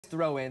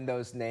throw in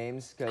those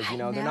names because, you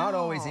know, they're not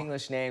always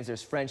English names.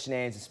 There's French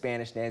names and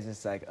Spanish names.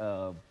 It's like,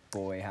 oh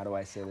boy, how do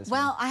I say this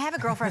Well, I have a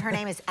girlfriend, her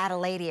name is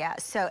Adeladia,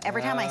 so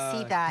every time I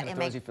see that, it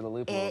throws you for the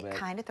loop a little bit. It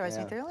kind of throws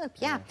me through a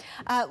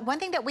loop, one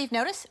thing that we've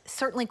noticed,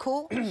 certainly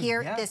cool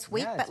here this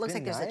week, but looks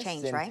like there's a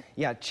change, right?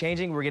 Yeah,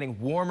 changing. We're getting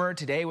warmer.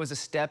 Today was a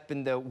step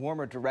in the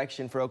warmer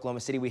direction for Oklahoma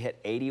City. We hit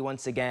 80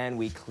 once again.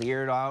 We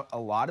cleared out a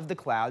lot of the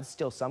clouds,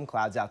 still some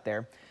clouds out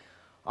there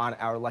on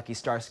our Lucky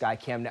Star Sky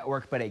Cam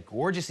network, but a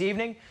gorgeous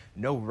evening,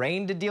 no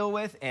rain to deal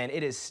with, and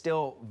it is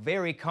still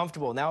very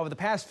comfortable. Now, over the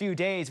past few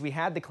days, we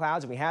had the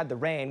clouds and we had the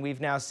rain. We've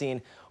now seen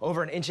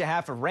over 1.5 inches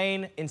of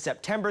rain in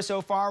September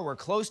so far. We're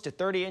close to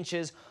 30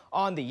 inches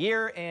on the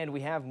year, and we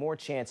have more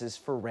chances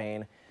for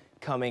rain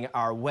coming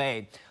our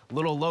way.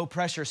 Little low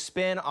pressure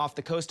spin off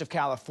the coast of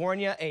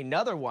California,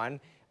 another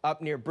one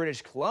up near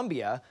British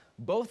Columbia.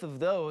 Both of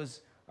those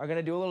are going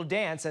to do a little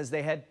dance as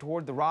they head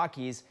toward the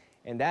Rockies,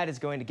 and that is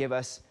going to give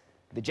us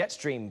the jet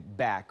stream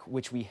back,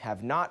 which we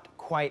have not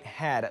quite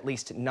had, at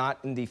least not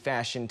in the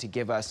fashion to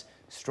give us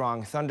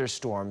strong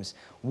thunderstorms.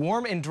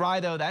 Warm and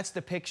dry, though, that's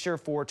the picture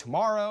for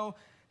tomorrow.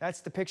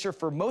 That's the picture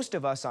for most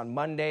of us on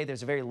Monday.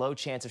 There's a very low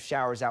chance of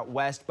showers out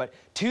west, but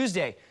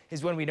Tuesday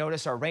is when we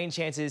notice our rain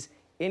chances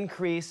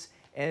increase,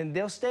 and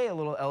they'll stay a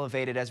little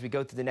elevated as we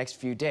go through the next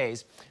few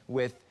days,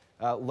 with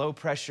low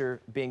pressure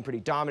being pretty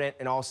dominant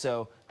and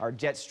also our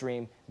jet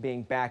stream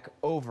being back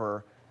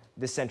over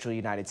the central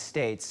United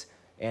States,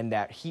 and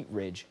that heat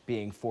ridge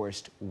being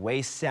forced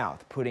way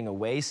south, putting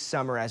away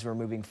summer as we're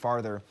moving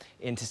farther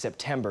into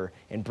September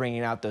and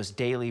bringing out those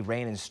daily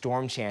rain and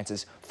storm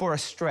chances for a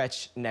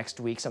stretch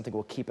next week, something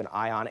we'll keep an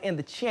eye on, and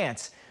the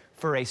chance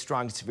for a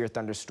strong to severe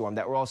thunderstorm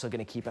that we're also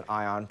going to keep an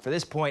eye on. For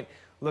this point,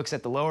 looks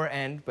at the lower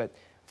end, but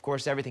of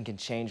course everything can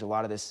change. A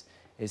lot of this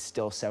is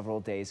still several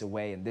days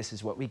away, and this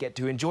is what we get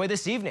to enjoy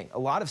this evening. A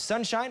lot of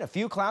sunshine, a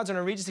few clouds on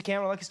our Regency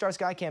Camera, Lucky Star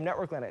Sky Cam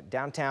network land at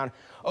downtown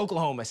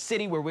Oklahoma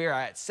City, where we are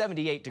at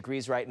 78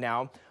 degrees right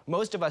now.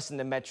 Most of us in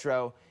the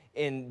metro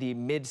in the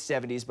mid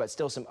 70s, but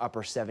still some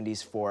upper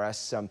 70s for us.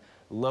 Some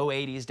low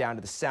 80s down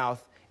to the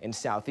south and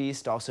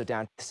southeast, also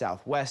down to the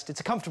southwest.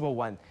 It's a comfortable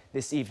one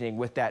this evening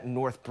with that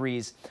north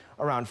breeze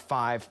around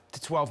 5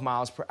 to 12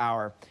 miles per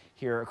hour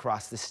here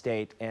across the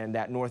state, and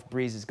that north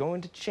breeze is going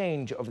to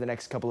change over the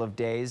next couple of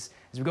days.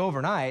 As we go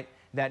overnight,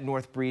 that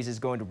north breeze is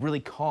going to really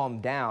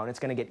calm down. It's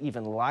going to get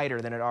even lighter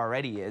than it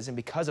already is, and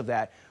because of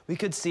that, we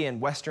could see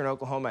in western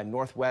Oklahoma and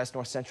northwest,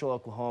 north central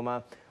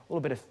Oklahoma, a little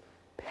bit of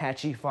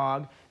patchy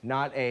fog,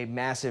 not a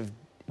massive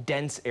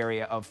dense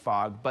area of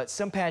fog, but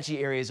some patchy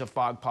areas of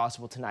fog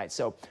possible tonight.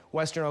 So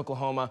western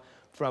Oklahoma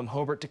from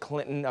Hobart to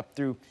Clinton up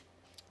through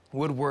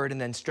Woodward and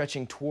then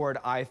stretching toward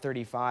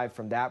I-35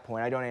 from that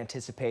point. I don't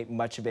anticipate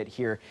much of it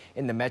here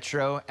in the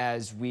metro,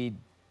 as we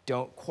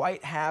don't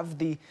quite have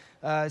the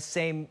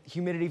same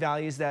humidity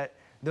values that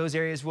those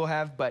areas will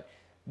have, but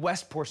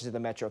west portions of the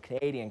metro,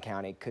 Canadian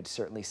County, could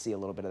certainly see a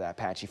little bit of that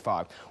patchy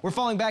fog. We're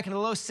falling back into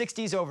the low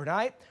 60s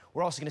overnight.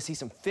 We're also going to see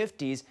some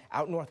 50s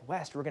out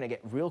northwest. We're going to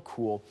get real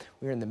cool.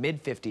 We're in the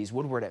mid 50s,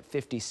 Woodward at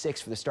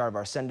 56 for the start of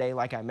our Sunday.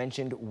 Like I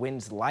mentioned,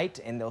 winds light,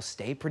 and they'll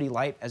stay pretty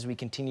light as we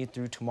continue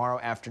through tomorrow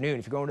afternoon.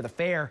 If you're going to the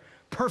fair,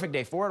 perfect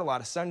day for it. A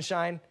lot of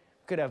sunshine.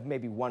 Could have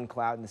maybe one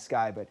cloud in the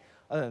sky, but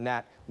other than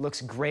that,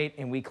 looks great,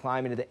 and we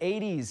climb into the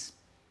 80s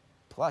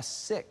plus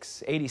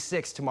 6,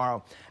 86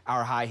 tomorrow,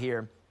 our high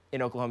here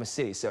in Oklahoma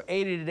City. So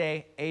 80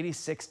 today,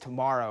 86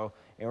 tomorrow,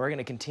 and we're going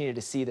to continue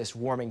to see this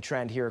warming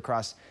trend here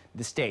across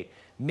the state.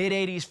 Mid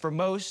 80s for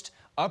most,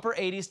 upper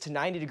 80s to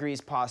 90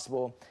 degrees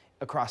possible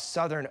across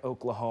southern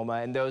Oklahoma,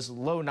 and those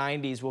low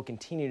 90s will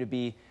continue to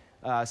be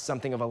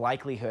something of a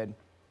likelihood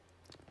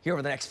here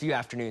over the next few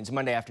afternoons.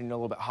 Monday afternoon, a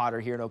little bit hotter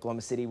here in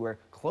Oklahoma City. We're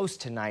close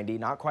to 90,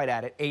 not quite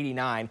at it,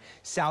 89.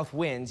 South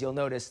winds, you'll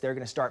notice they're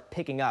going to start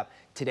picking up.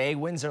 Today,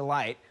 winds are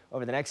light.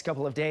 Over the next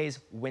couple of days,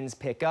 winds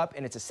pick up,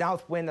 and it's a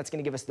south wind that's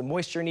going to give us the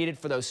moisture needed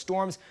for those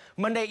storms.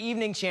 Monday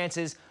evening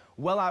chances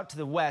well out to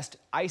the west,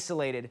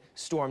 isolated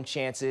storm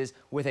chances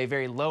with a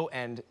very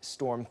low-end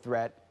storm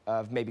threat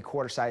of maybe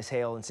quarter-size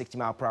hail and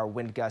 60-mile-per-hour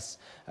wind gusts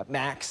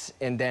max.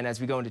 And then as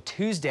we go into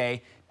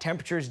Tuesday,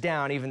 temperatures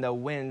down, even though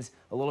winds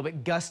a little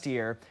bit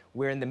gustier.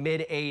 We're in the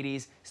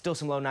mid-80s, still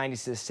some low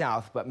 90s to the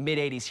south, but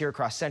mid-80s here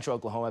across central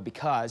Oklahoma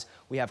because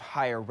we have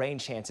higher rain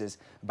chances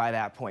by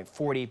that point.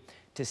 40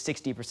 to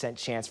 60%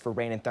 chance for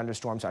rain and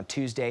thunderstorms on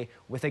Tuesday,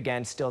 with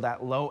again still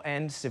that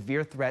low-end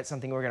severe threat,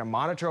 something we're going to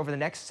monitor over the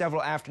next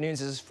several afternoons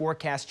as this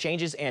forecast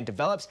changes and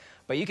develops.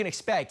 But you can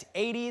expect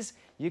 80s,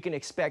 you can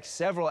expect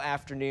several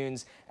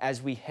afternoons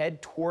as we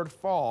head toward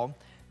fall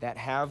that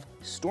have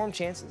storm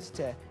chances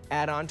to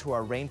add on to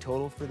our rain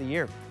total for the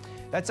year.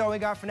 That's all we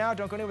got for now.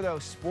 Don't go anywhere though.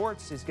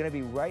 Sports is going to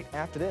be right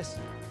after this.